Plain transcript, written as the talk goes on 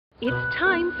It's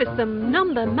time for some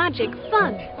number magic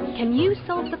fun. Can you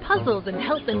solve the puzzles and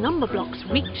help the number blocks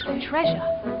reach the treasure?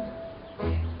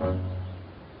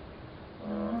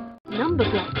 Number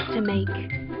blocks to make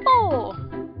 4.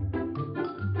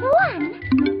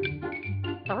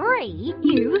 1, 3.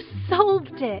 You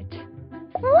solved it.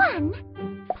 1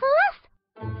 plus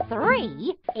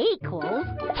 3 equals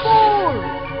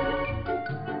 4.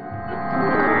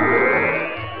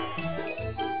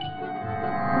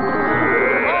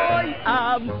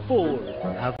 I am 4.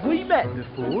 Have we met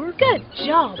before? Good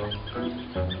job.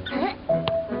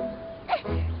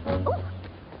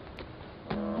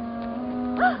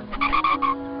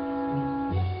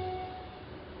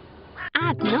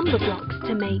 Add number blocks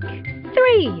to make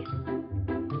 3.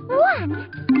 1,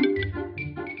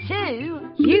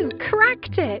 2. You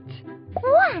cracked it.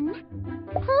 1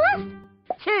 plus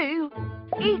 2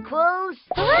 equals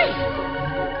 3.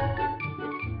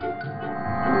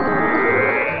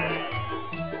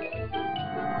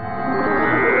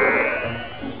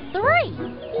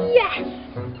 Yes!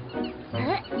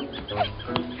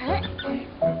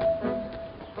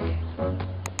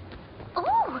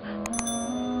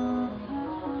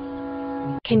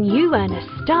 Can you earn a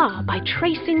star by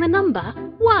tracing the number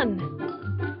 1?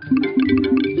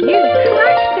 You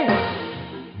cracked it!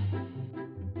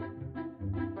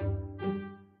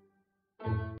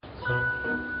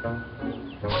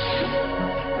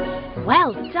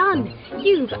 Well done!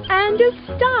 You've earned a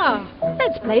star!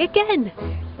 Let's play again.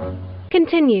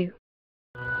 Continue.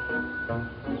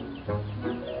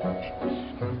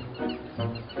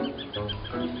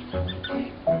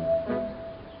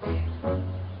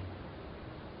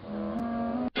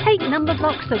 Take number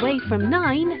blocks away from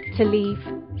 9 to leave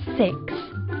 6.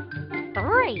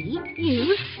 3.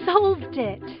 You solved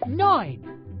it. 9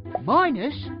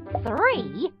 minus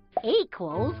 3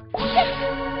 equals 6.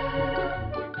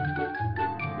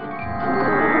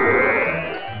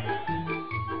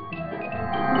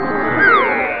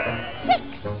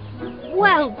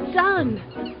 Well done!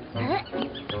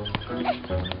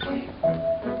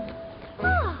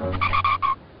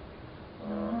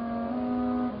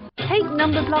 Take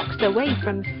number blocks away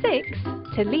from 6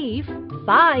 to leave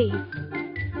 5.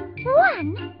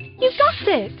 1. You got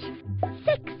it!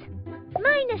 6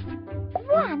 minus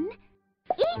 1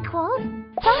 equals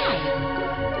 5.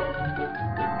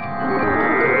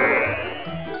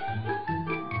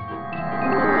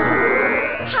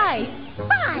 High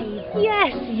 5!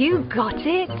 Yes, you got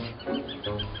it!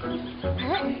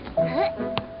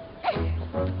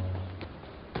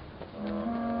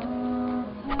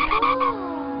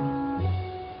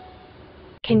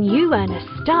 Can you earn a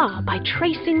star by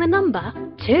tracing the number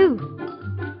 2?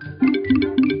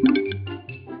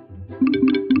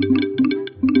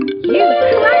 You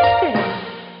cracked it!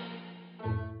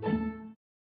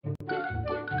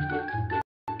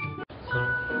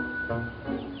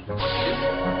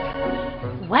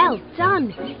 Well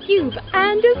done! You've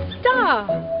earned a star!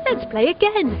 Let's play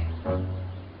again.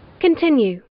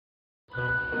 Continue.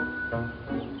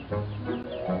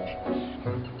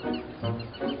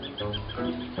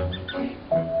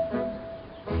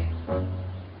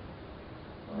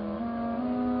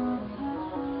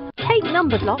 Take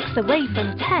number blocks away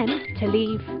from 10 to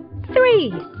leave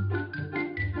 3.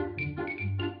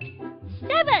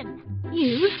 7.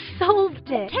 You solved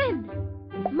it. 10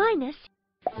 minus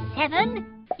 7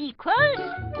 equals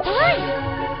 3.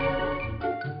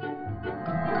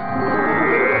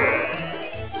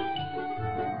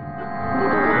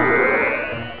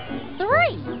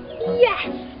 Yes!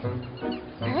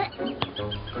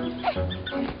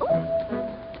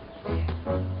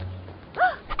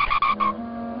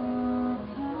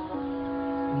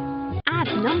 Add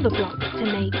number blocks to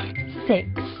make 6.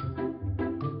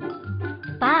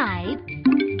 5.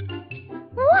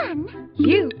 1.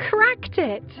 You cracked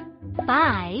it!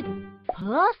 5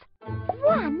 plus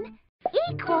 1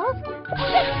 equals 6.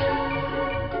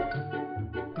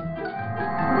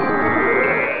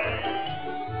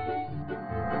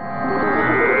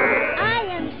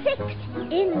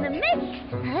 In the mix.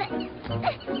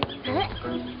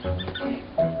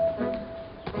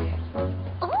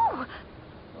 Oh.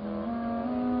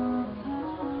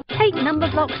 Take number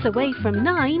blocks away from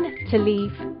 9 to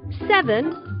leave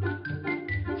 7.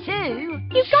 2.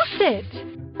 You got it!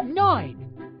 9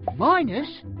 minus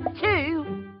 2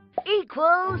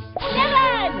 equals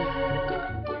 7.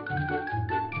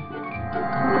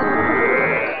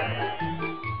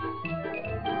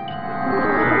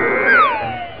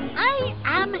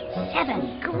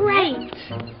 Great!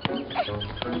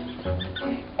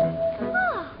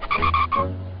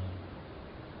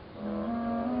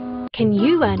 Can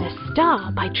you earn a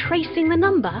star by tracing the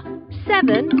number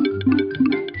 7.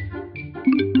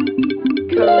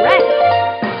 Correct.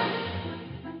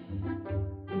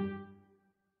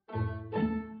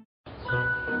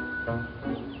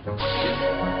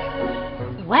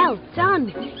 Well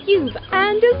done! You've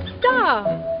earned a star!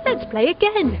 Let's play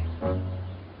again.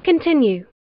 Continue.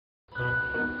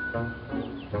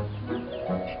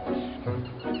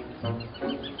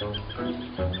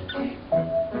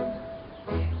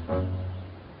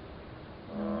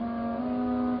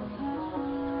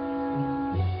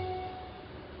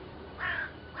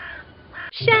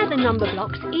 Share the number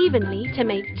blocks evenly to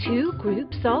make 2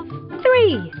 groups of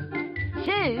 3.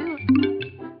 2,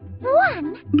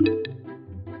 1,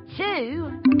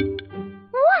 2,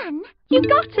 1. You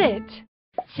got it!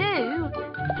 2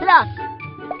 plus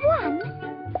 1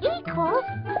 equals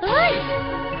 3.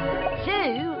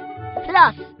 2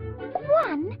 plus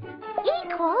 1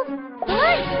 equals 3.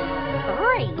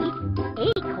 3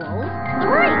 equals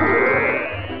 3.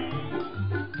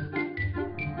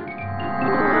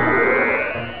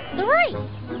 3.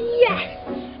 Yes!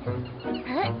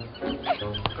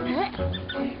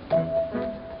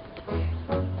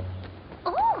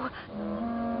 Oh!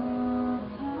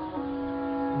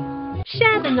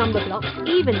 Share the number blocks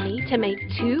evenly to make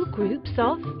 2 groups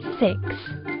of 6.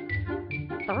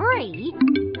 3,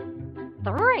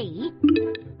 3,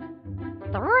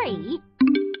 3,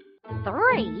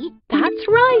 3. That's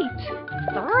right!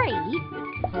 3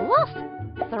 plus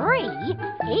 3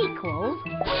 equals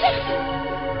 6.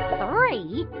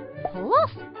 3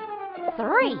 plus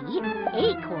 3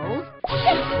 equals 6.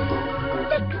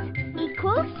 6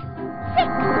 equals 6.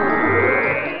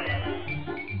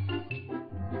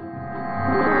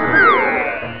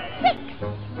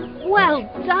 Well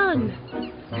done!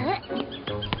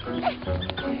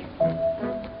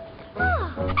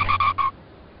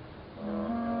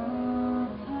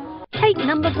 Take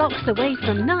number blocks away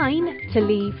from 9 to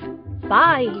leave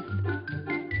 5.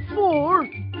 4.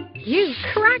 You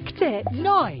cracked it!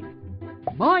 9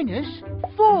 minus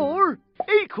 4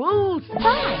 equals 5.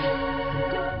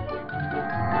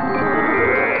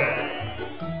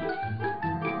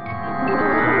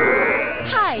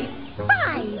 High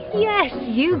 5! Yes,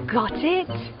 you got it!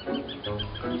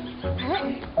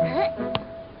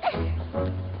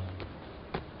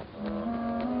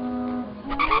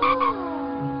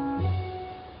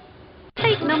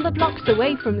 Take number blocks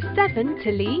away from 7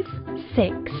 to leave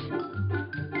 6.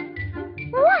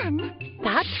 1.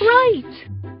 That's right!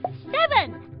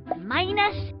 7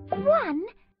 minus 1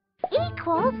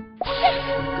 equals 6.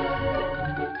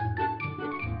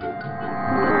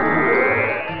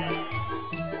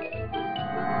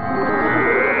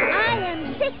 I am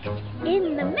 6 in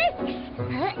the mix.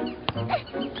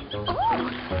 Oh.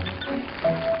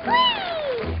 Whee!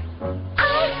 I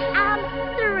am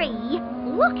 3.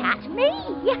 Look at me.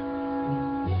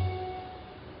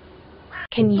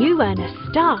 Can you earn a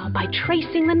star by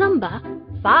tracing the number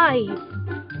 5?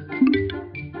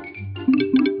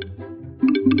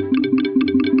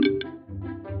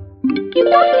 You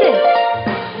got it!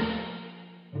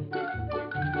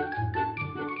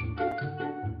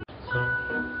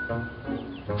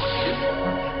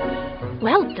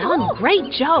 Well done,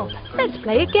 great job. Let's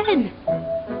play again.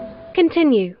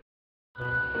 Continue.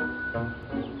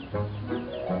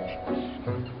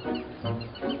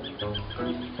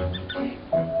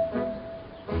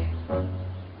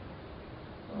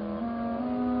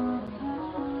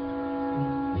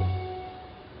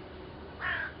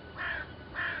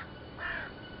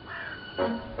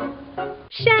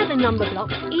 Share the number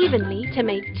blocks evenly to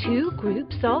make 2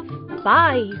 groups of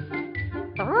 5.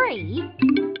 3,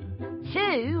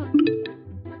 2,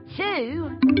 2,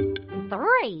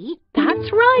 3.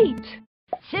 That's right!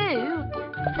 2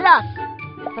 plus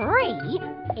 3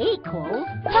 equals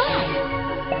 5.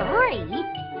 3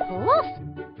 plus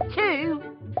 2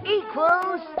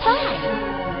 equals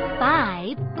 5. 5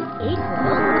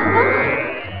 equals 5.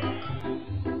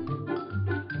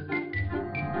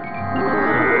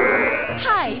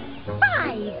 High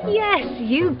 5! Yes,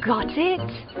 you got it!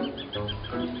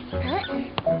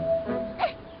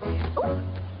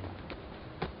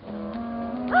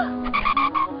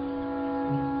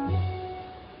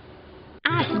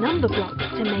 Add number blocks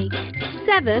to make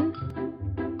 7.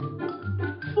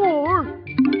 4.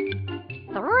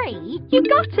 3. You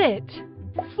got it!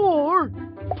 4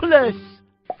 plus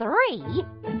 3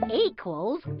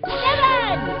 equals 7.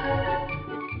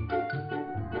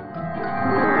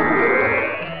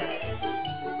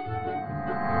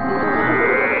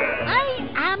 I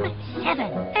am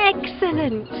 7.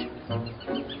 Excellent!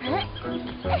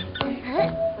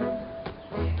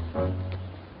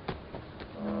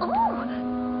 Oh.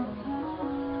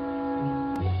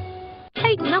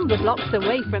 number blocks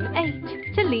away from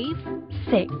 8 to leave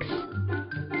 6.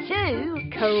 2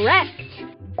 Correct.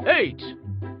 8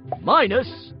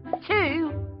 minus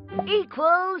 2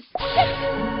 equals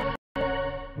 6.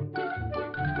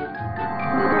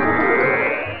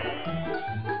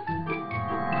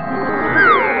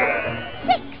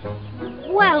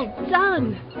 Well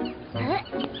done.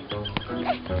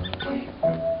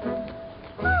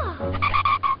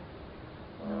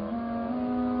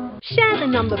 Share the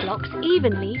number blocks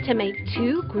evenly to make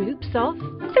 2 groups of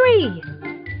 3.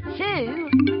 2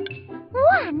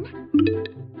 1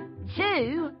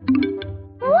 2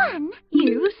 1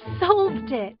 You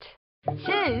solved it. 2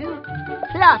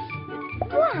 plus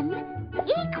 1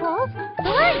 equals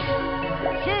 3.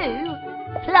 2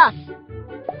 plus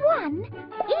 1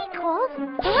 equals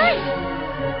 3.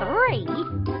 3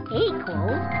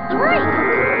 equals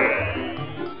 3.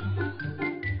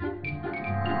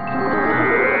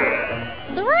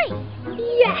 3.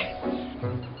 Yes.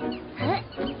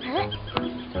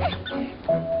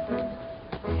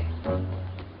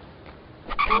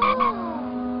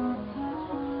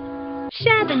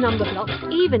 Share the number blocks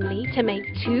evenly to make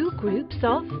 2 groups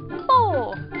of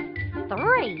 4.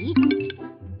 3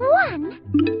 1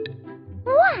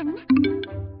 1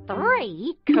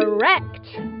 3 Correct.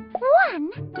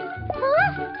 1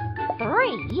 plus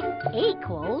 3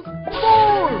 equals 4.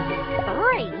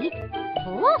 3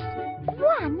 plus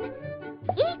 1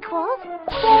 equals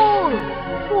 4.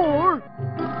 4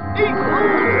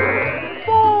 equals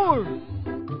 4.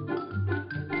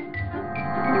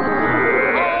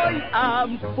 I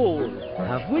am 4.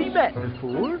 Have we met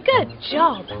before? Good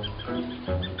job.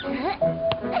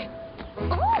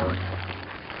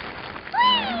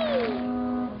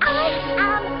 I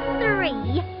am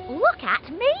 3. Look at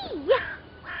me.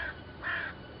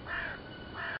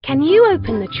 Can you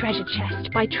open the treasure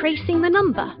chest by tracing the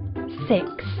number 6?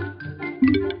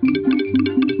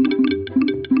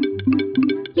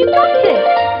 You got it!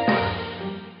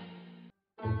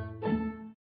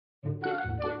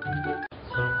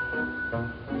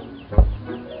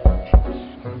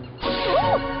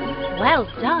 Well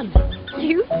done!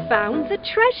 You found the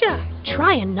treasure!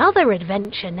 Try another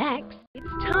adventure next. It's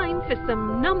time for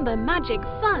some number magic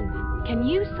fun. Can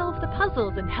you solve the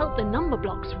puzzles and help the number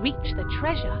blocks reach the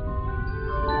treasure?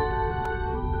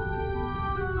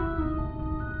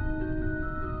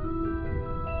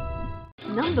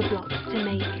 Number blocks to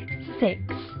make 6.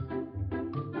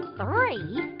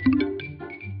 3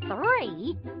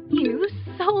 3 You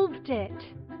solved it!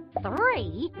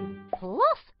 3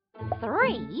 plus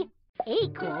 3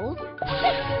 equals 6.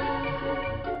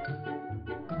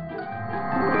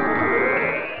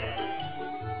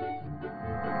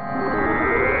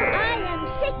 I am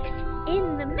 6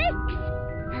 in the mix.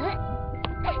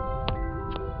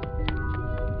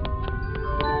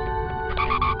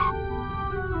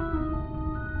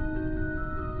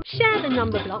 Share the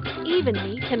number blocks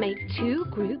evenly to make 2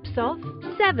 groups of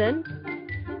 7.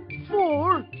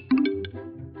 4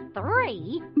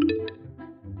 3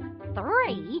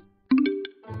 3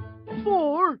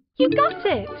 4 You got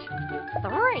it! 3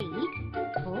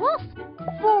 plus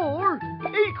 4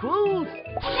 equals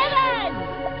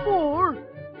 7. 4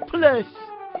 plus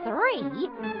 3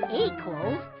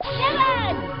 equals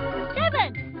 7. 7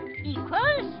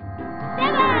 equals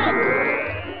 7.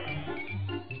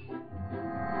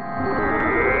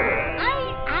 I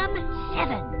am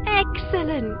 7.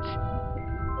 Excellent!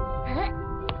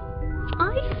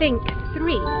 I think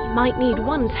 3 might need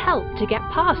one's help to get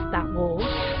past that wall.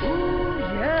 Oh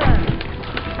yeah.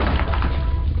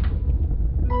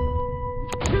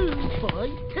 2 by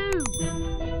 2.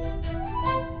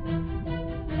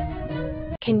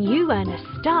 Can you earn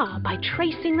a star by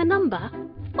tracing the number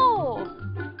 4?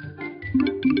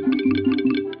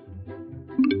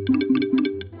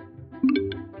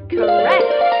 Correct!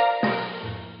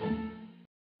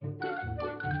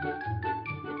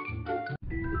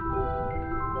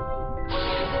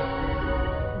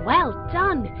 Well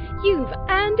done! You've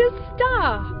earned a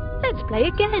star! Let's play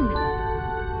again.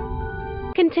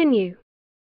 Continue.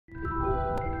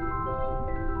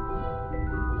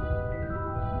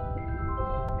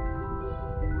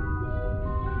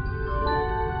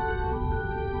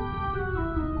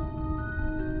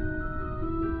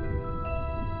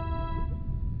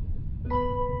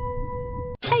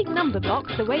 Take number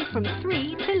blocks away from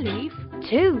 3 to leave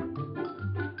 2.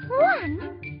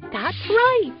 1 That's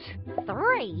right!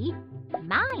 3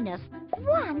 minus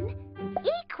 1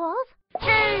 equals 2.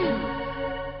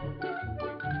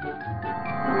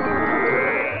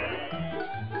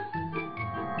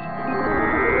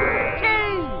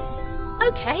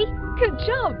 Okay, good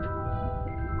job!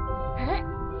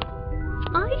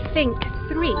 I think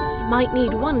 3 might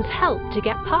need one's help to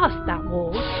get past that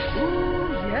wall.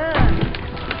 Ooh, yeah.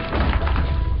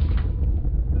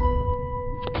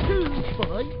 2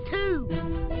 by 2.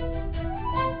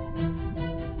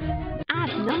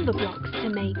 Add number blocks to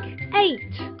make 8.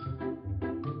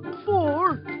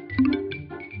 4.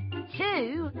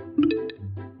 2.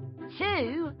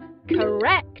 2.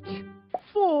 Correct.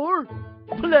 4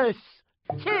 plus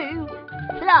 2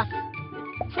 plus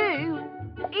 2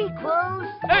 equals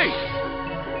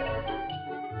 8.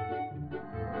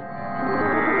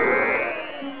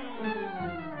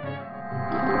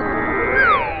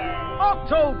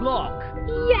 Octoblock.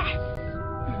 Yes!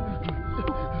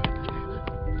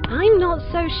 I'm not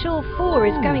so sure 4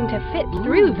 is going to fit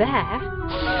through there.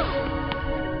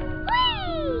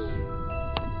 Whee!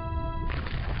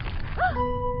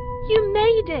 You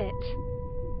made it!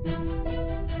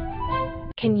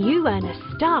 Can you earn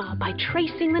a star by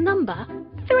tracing the number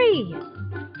 3?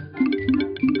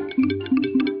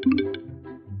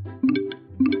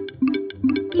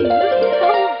 You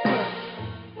solved it!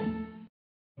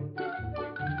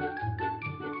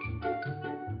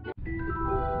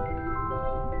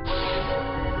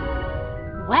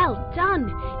 Well done!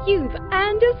 You've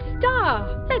earned a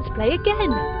star! Let's play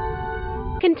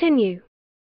again. Continue.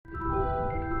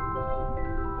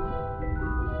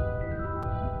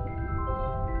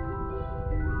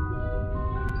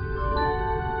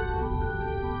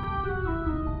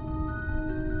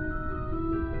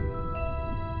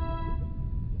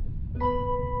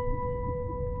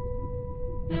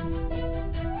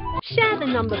 Share the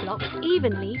number blocks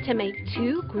evenly to make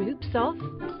 2 groups of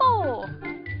 4.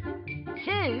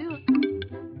 2,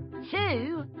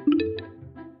 2,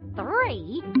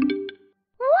 3,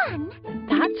 1,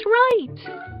 That's right.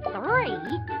 3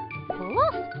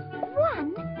 plus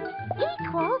 1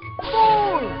 equals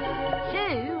 4.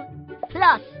 2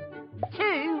 plus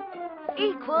 2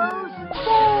 equals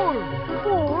 4.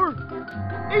 4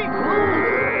 equals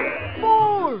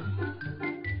 4.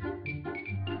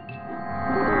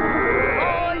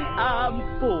 I am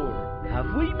 4. Have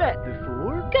we met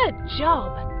before? Good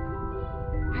job.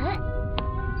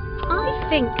 I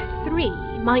think 3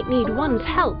 might need one's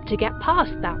help to get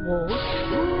past that wall.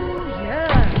 Ooh,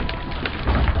 yeah.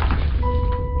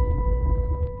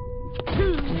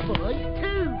 2 by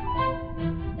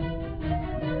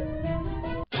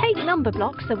 2. Take number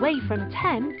blocks away from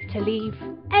 10 to leave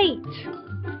 8.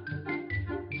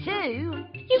 2,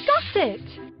 You got it.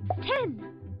 10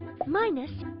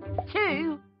 minus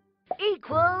 2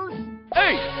 equals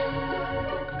 8.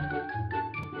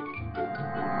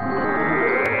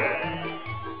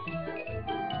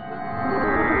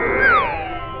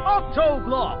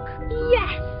 Octoblock.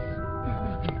 Yes!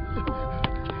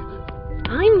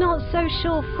 I'm not so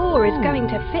sure 4 is going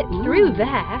to fit through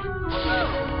there.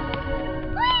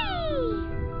 Whee!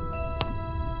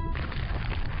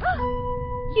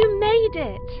 You made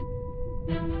it.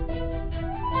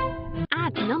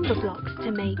 Add number blocks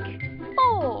to make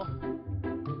 4.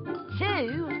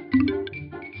 2,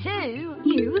 2,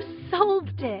 You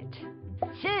solved it.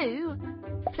 2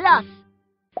 plus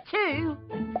 2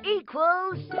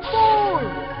 equals 4.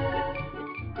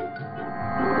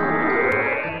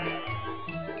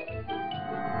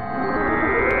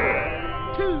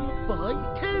 2 by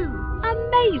 2.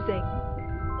 Amazing.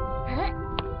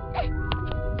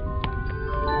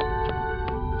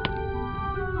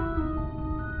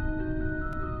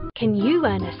 Can you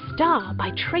earn a star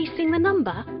by tracing the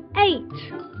number 8?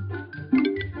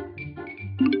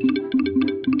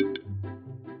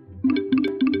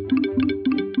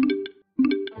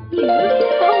 You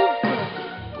solved it!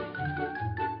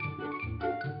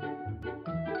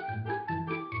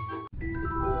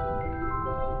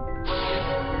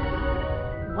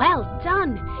 Well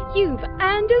done! You've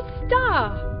earned a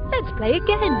star! Let's play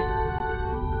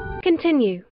again.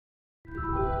 Continue.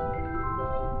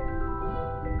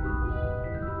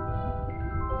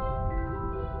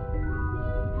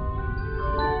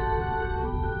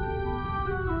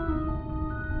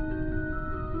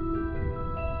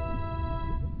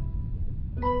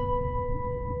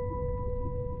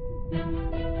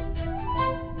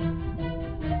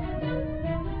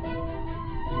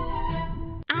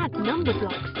 Add number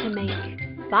blocks to make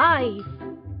 5.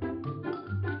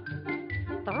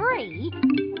 3,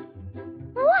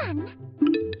 1,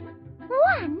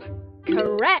 1,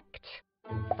 Correct.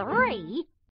 3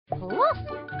 plus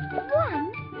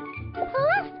 1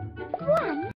 plus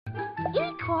 1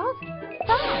 equals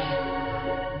 5.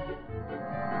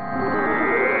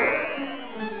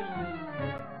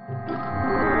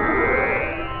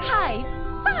 High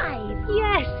five!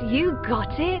 Yes, you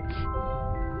got it.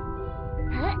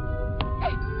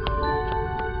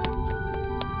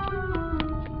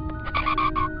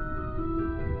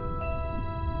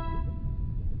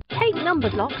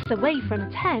 number blocks away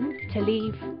from 10 to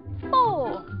leave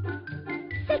 4.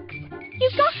 6. You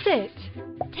got it!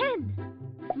 10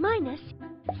 minus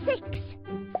 6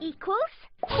 equals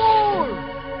 4.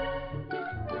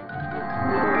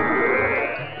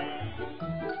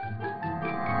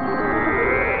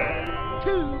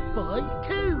 2 by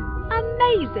 2.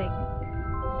 Amazing!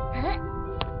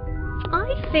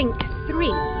 I think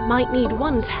 3 might need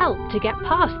 1's help to get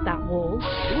past that wall.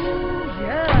 Ooh,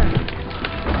 yeah.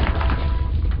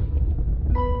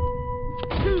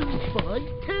 2 by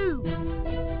 2.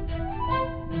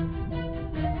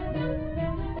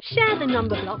 Share the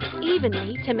number blocks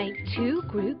evenly to make 2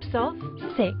 groups of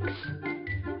 6.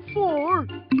 4.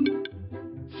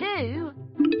 2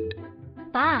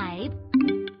 5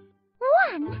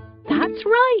 1. That's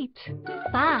right!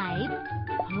 5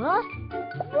 plus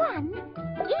 1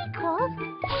 equals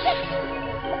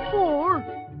 6. 4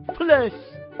 plus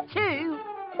 2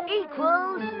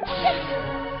 equals 6.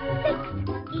 6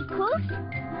 equals 6.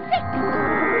 6.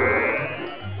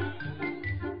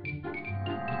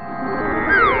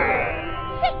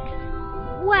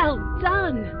 Well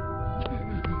done!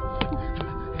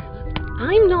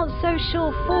 I'm not so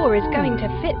sure 4 is going to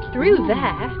fit through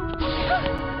there.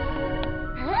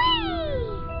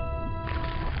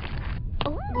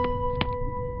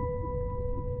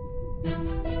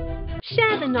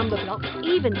 Share the number blocks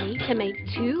evenly to make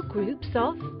 2 groups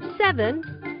of 7.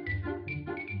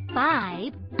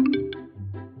 5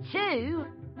 2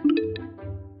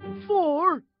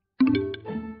 4.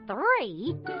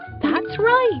 3 That's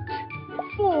right!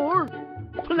 4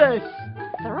 plus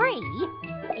 3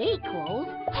 equals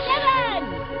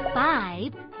 7.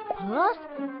 5 plus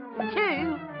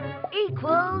 2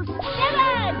 equals 7.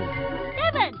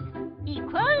 7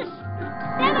 equals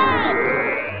 7.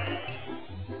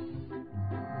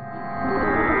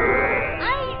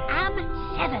 I am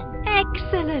 7.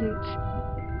 Excellent!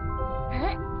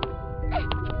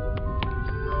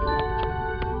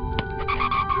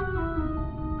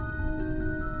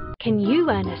 Can you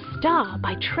earn a star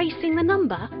by tracing the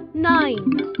number 9?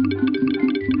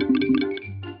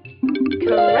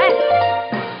 Correct!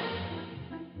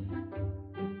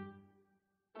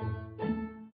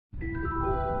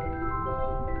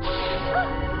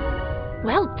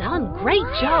 Well done, great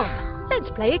job!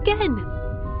 Let's play again.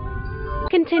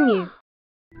 Continue.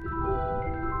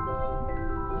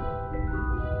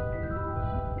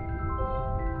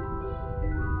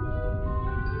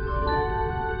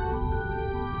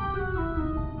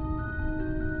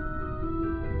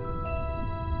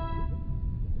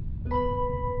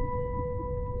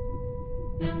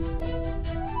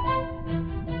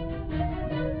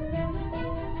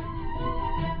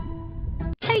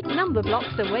 Take number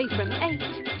blocks away from 8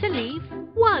 to leave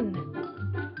 1.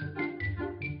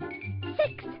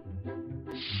 6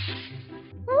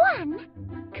 1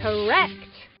 Correct!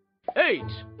 8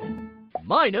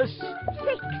 minus 6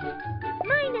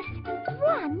 minus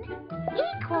 1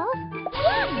 equals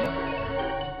 1.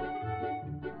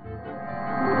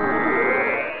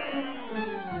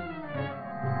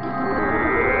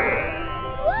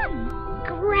 1.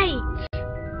 Great!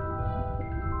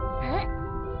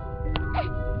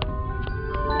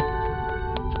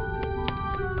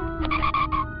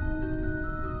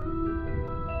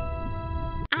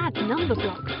 Add number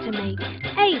blocks to make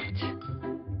 8.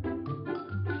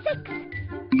 6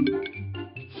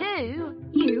 2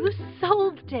 You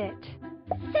solved it!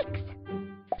 6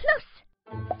 plus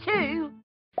 2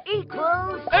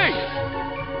 equals 8.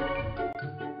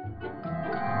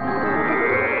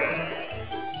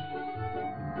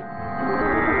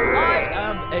 I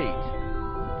am 8.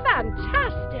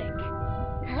 Fantastic!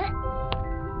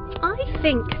 I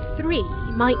think 3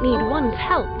 might need 1's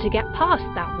help to get past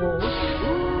that wall.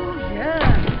 Ooh,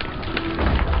 yeah.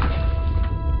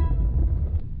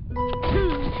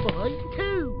 2 by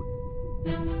 2.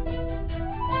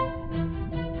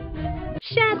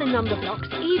 Share the number blocks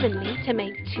evenly to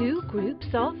make 2 groups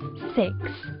of 6.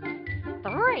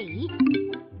 3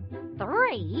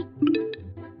 3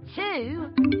 2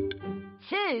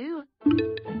 2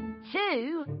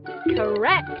 2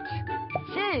 Correct!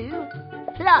 2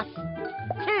 plus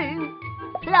 2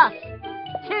 plus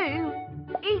 2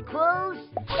 equals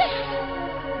 6.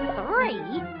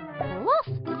 3 plus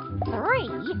 3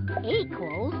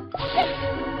 equals 6.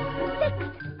 6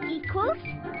 equals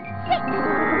 6.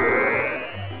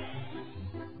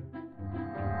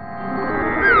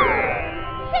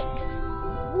 6.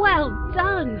 Well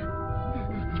done!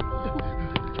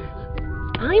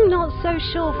 I'm not so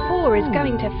sure 4 is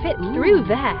going to fit through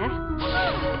there.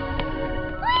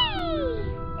 Whee!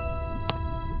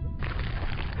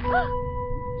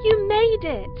 You made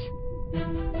it!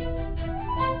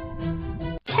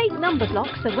 number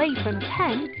blocks away from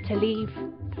 10 to leave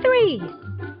 3.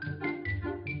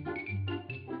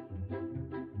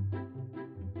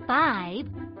 5,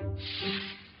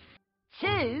 2.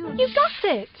 You got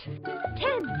it!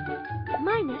 10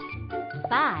 minus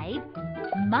 5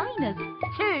 minus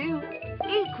 2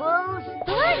 equals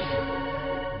 3.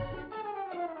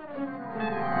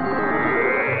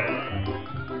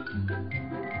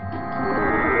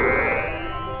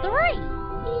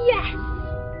 Yes!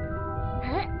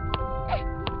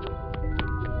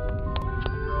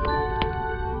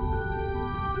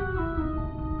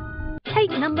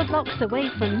 Take number blocks away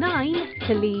from 9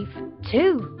 to leave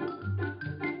 2.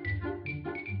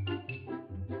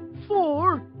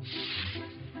 4.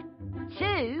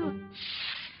 2,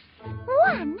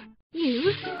 1.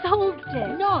 You solved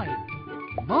it! 9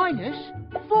 minus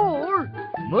 4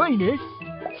 minus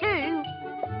 2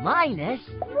 minus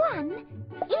 1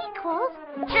 equals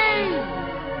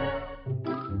 2.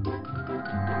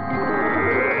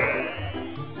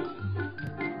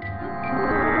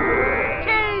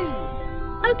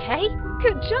 Okay,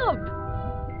 good job!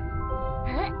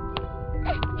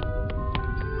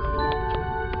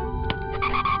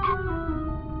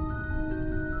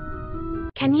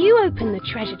 Can you open the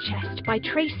treasure chest by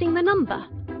tracing the number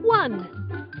 1?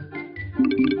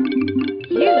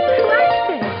 You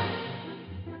cracked it!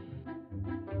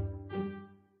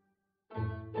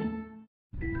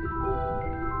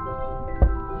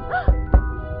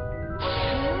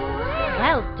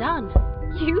 Well done!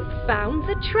 You found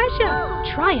the treasure!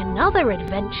 Try another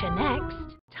adventure next.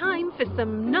 Time for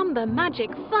some number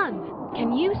magic fun.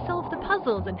 Can you solve the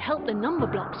puzzles and help the number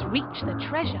blocks reach the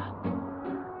treasure?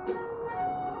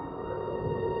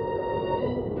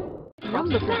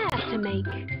 Number blocks to make.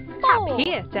 Tap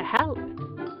here to help.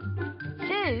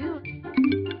 2,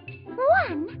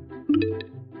 1,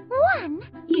 1.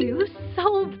 You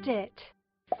solved it.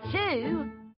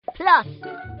 2 plus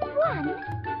 1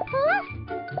 plus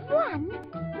 1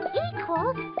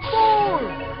 equals 4.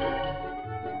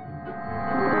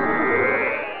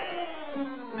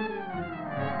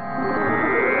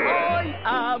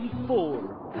 I am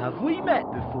 4. Have we met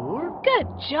before? Good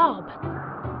job.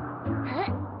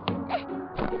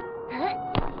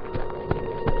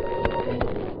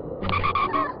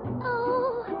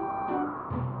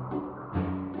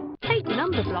 Take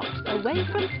number blocks away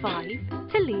from 5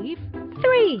 to leave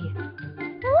 3.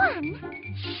 1,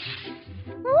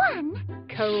 1.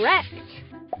 Correct.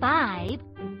 5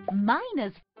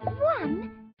 minus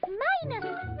 1 minus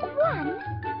 1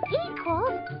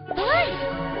 equals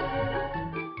 3.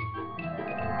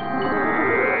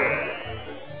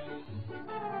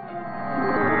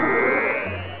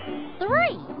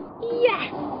 3.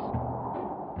 Yes.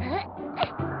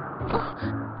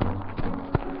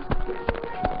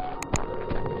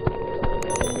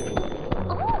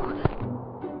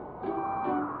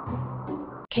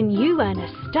 Can you earn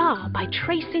a star by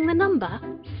tracing the number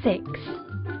 6?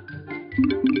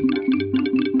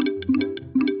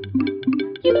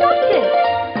 You got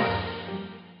it!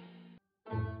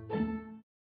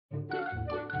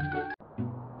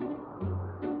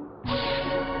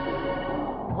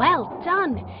 Well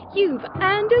done! You've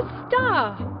earned a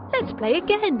star! Let's play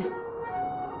again.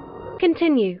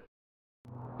 Continue.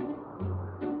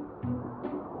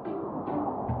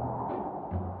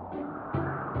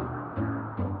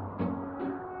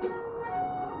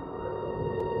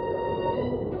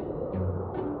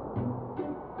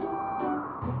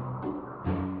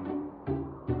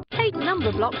 Take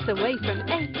number blocks away from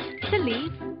 8 to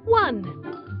leave 1.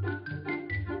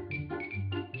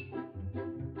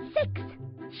 6,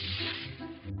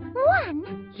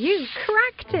 1. You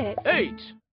cracked it! 8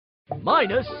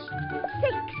 minus 6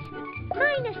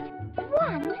 minus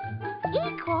 1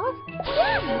 equals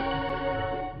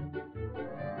 1.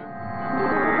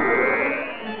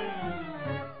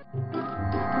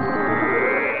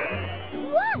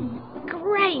 1.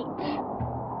 Great!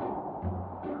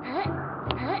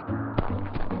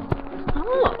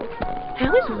 Oh,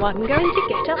 how is 1 going to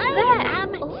get up I there?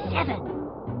 am 7.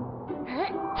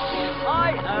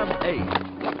 I am 8.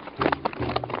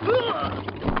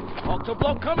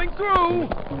 Octoblock coming through.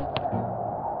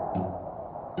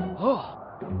 Oh,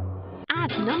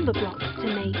 Add number blocks to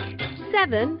make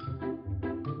 7.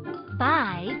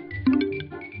 5,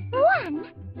 1,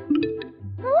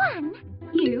 1.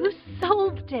 You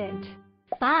solved it.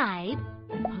 5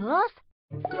 plus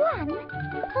 1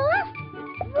 plus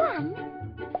 1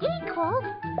 equals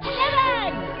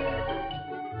 7.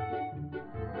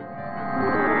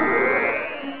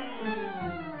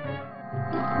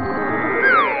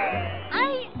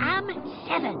 I am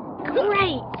 7.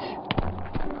 Great!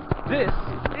 this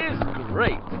is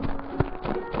great.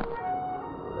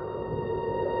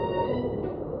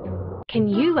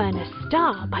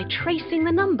 star by tracing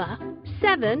the number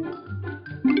 7?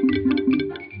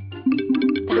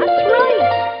 That's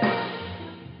right!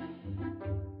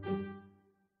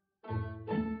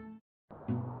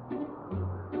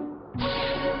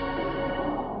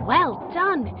 Well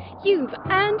done! You've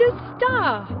earned a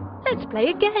star! Let's play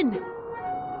again.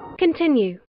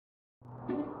 Continue.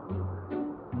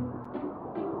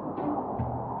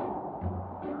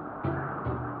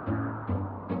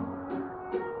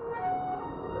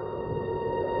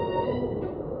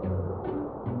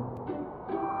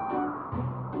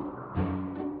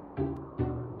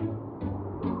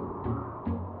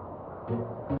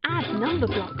 Add number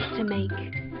blocks to make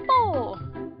 4.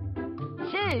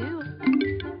 2,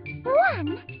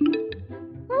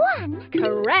 1, 1,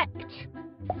 Correct!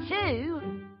 2,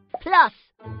 plus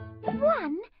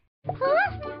 1,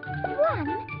 plus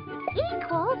 1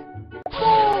 equals 4.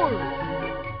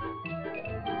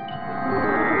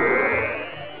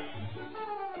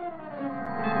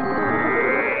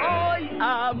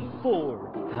 I am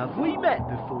 4. Have we met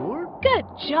before? Good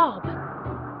job!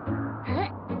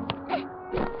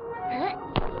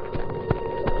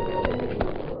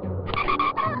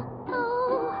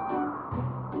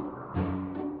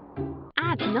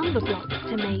 Add number blocks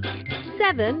to make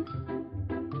 7.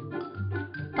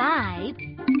 5,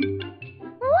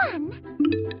 1,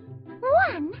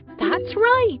 1, That's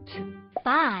right!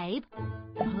 5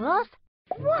 plus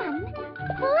 1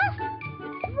 plus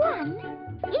 1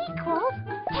 equals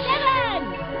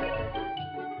 7.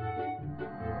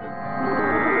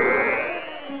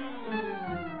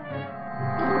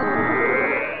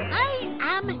 I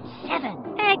am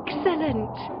 7.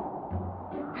 Excellent!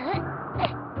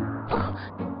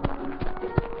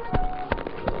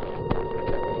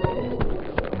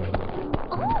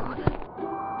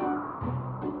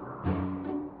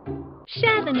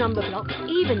 Share the number blocks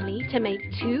evenly to make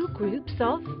 2 groups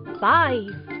of 5.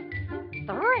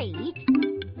 3,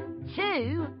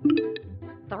 2,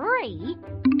 3,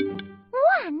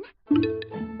 1,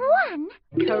 1,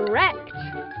 Correct!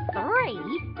 3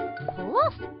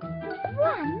 plus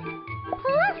 1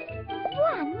 plus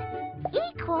 1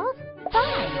 equals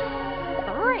 5.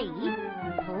 3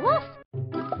 plus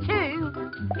 2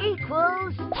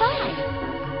 equals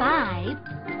 5. 5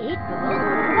 equals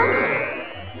 5.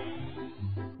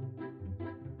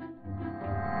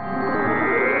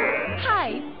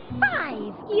 High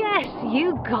 5. Yes,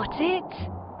 you got it!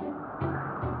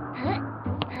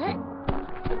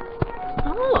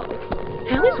 Oh,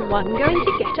 how is 1 going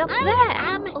to get up I there?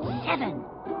 am 7.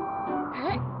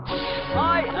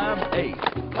 I am 8.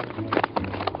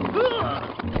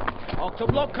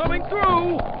 Octoblock coming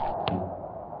through!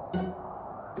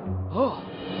 Oh,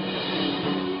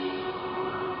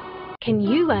 Can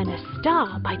you earn a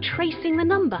star by tracing the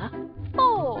number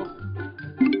 4?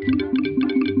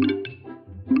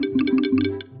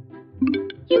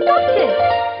 You got it!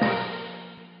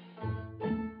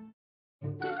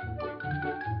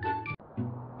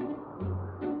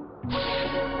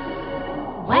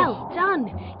 Well done!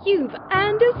 You've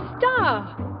earned a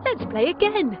star! Let's play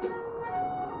again.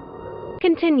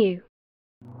 Continue.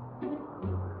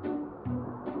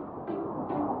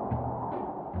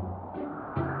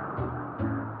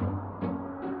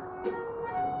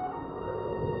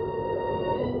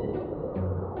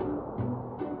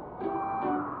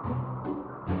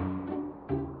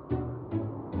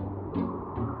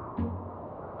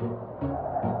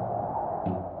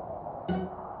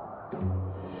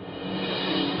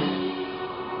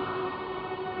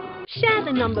 Share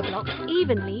the number blocks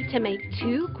evenly to make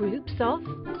 2 groups of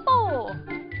 4.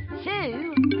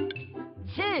 2,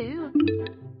 2,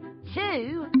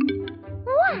 2,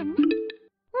 1,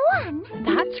 1,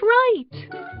 That's right!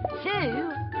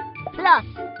 2 plus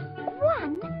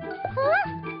 1 plus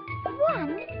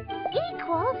 1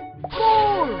 equals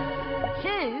 4.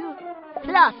 2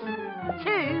 plus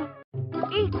 2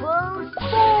 equals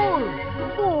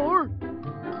 4. 4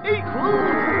 equals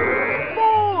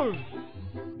 4.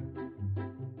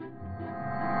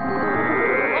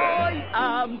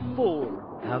 I am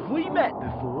 4. Have we met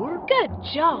before? Good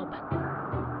job!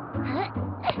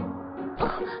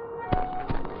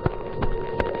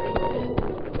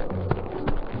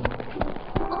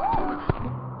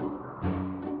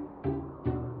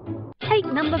 Take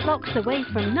number blocks away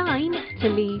from 9 to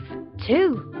leave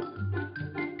 2.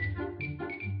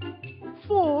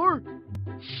 4,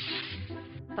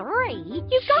 3,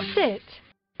 You got it!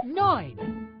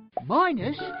 9,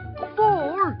 minus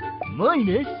 4,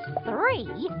 minus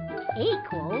 3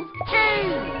 equals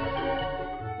 2.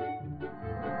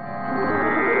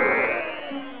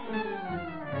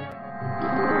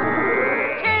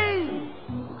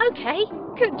 Okay,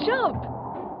 good job!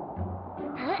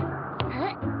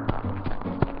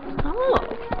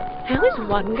 How is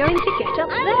one going to get up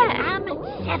I there? am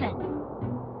 7.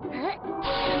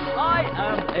 I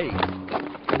am 8.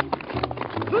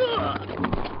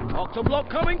 Octoblock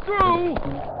coming through.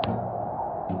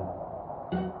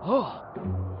 Oh,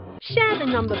 Share the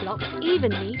number blocks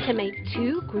evenly to make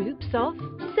 2 groups of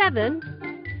 7.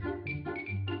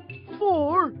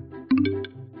 4.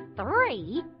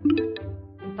 3,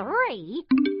 3,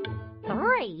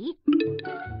 3,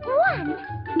 1.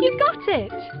 You got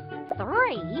it!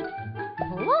 3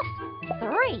 plus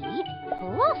 3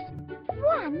 plus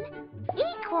 1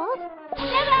 equals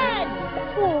 7.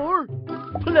 4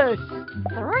 plus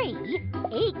 3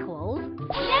 equals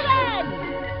 7.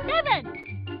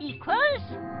 7 equals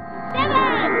 7.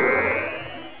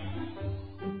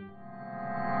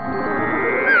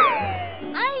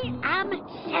 I am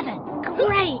 7.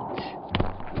 Great!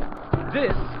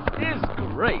 This is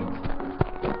great.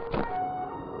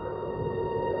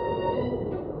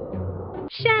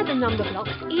 Share the number blocks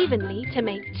evenly to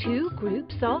make 2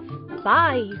 groups of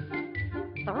 5.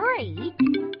 3,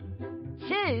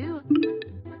 2,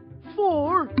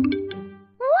 4.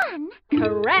 1.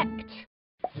 Correct!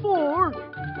 4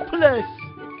 plus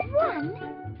 1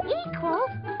 equals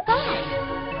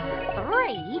 5.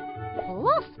 3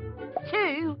 plus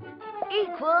 2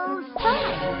 equals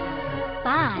 5.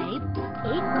 5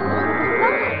 equals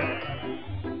 5.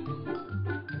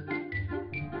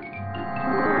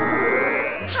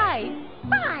 High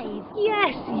 5.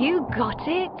 Yes, you got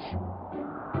it!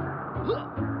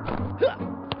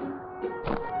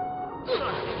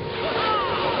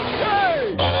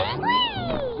 Hey!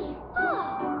 Whee!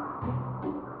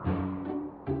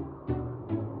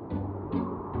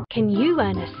 Can you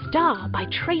earn a star by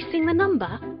tracing the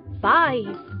number 5?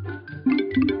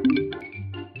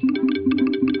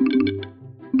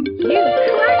 You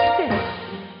cracked it!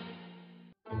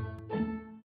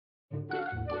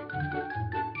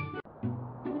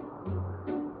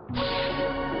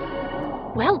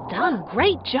 Well done,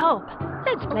 great job.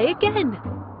 Let's play again.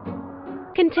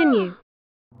 Continue.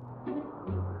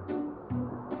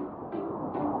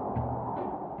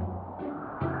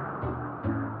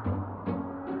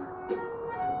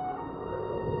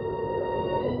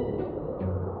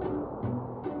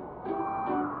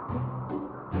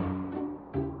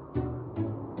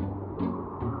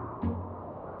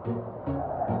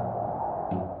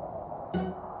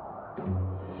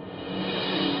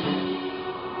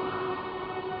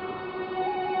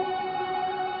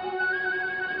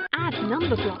 Add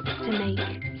number blocks to make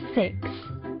 6.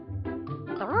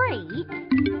 3,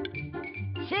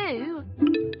 2,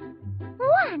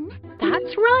 1.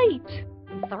 That's right.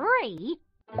 3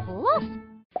 plus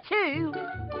 2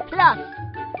 plus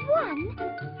 1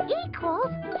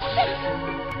 equals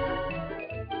 6.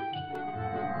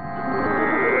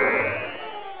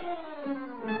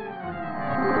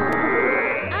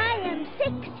 I am 6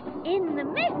 in the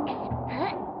mix.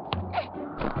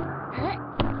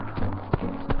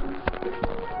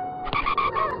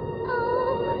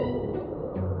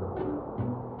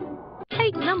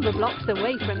 Take number blocks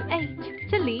away from 8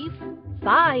 to leave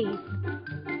 5.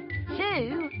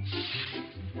 2,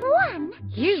 1,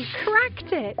 You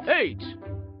cracked it.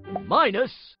 8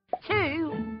 minus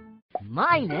 2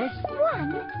 minus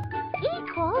 1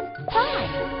 equals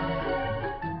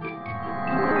 5.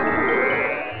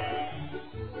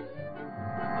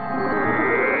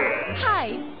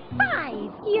 High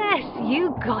 5. Yes,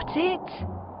 you got it.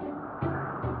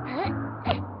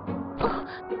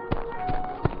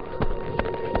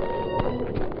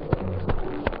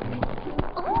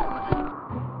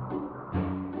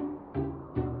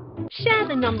 Share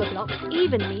the number blocks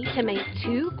evenly to make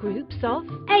 2 groups of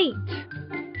 8.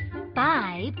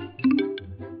 5,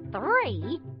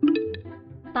 3,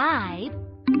 5,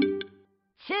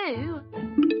 2,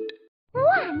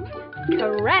 1.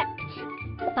 Correct.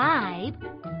 5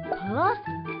 plus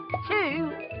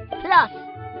 2 plus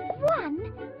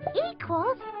 1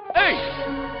 equals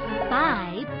 8.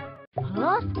 5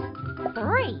 plus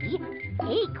 3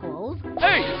 equals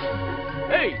 8.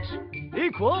 8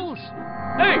 equals 8.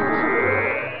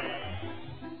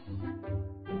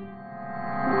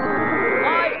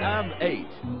 I am 8.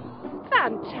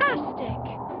 Fantastic.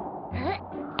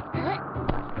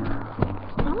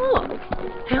 Oh,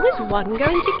 how is one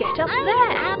going to get up I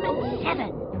there? am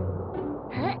 7.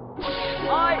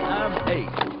 I am 8.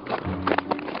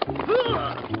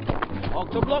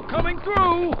 Octoblock coming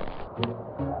through.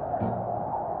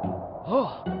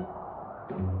 Oh,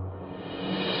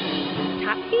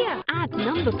 Tap here. Add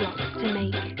number blocks to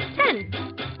make 10.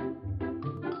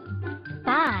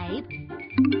 5,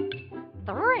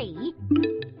 3,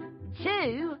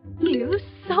 2, You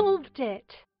solved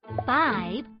it.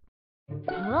 5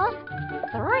 plus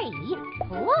 3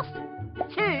 plus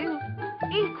 2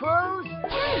 equals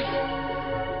 10.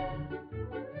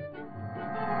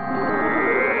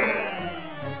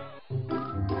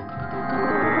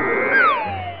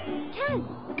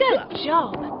 Good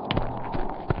job.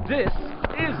 This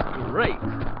is great.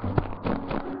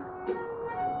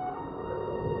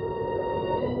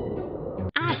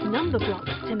 Add number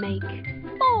blocks to make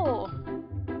 4.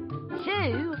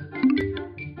 2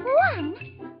 1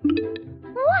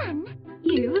 1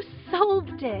 You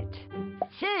solved it.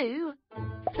 2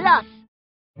 plus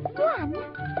 1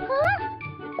 plus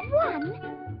 1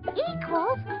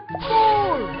 equals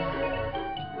 4.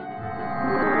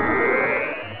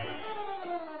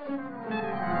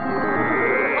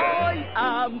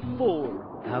 I am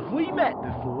 4. Have we met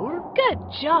before? Good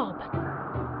job.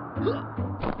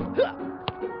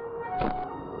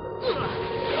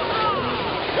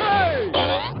 Hey!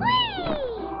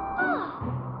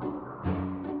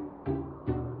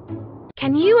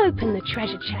 Can you open the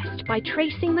treasure chest by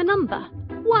tracing the number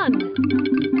 1?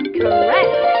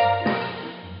 Correct.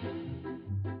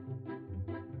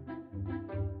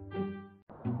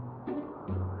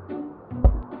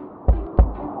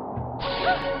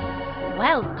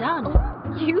 Well done.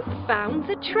 You found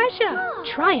the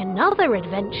treasure. Try another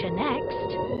adventure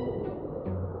next.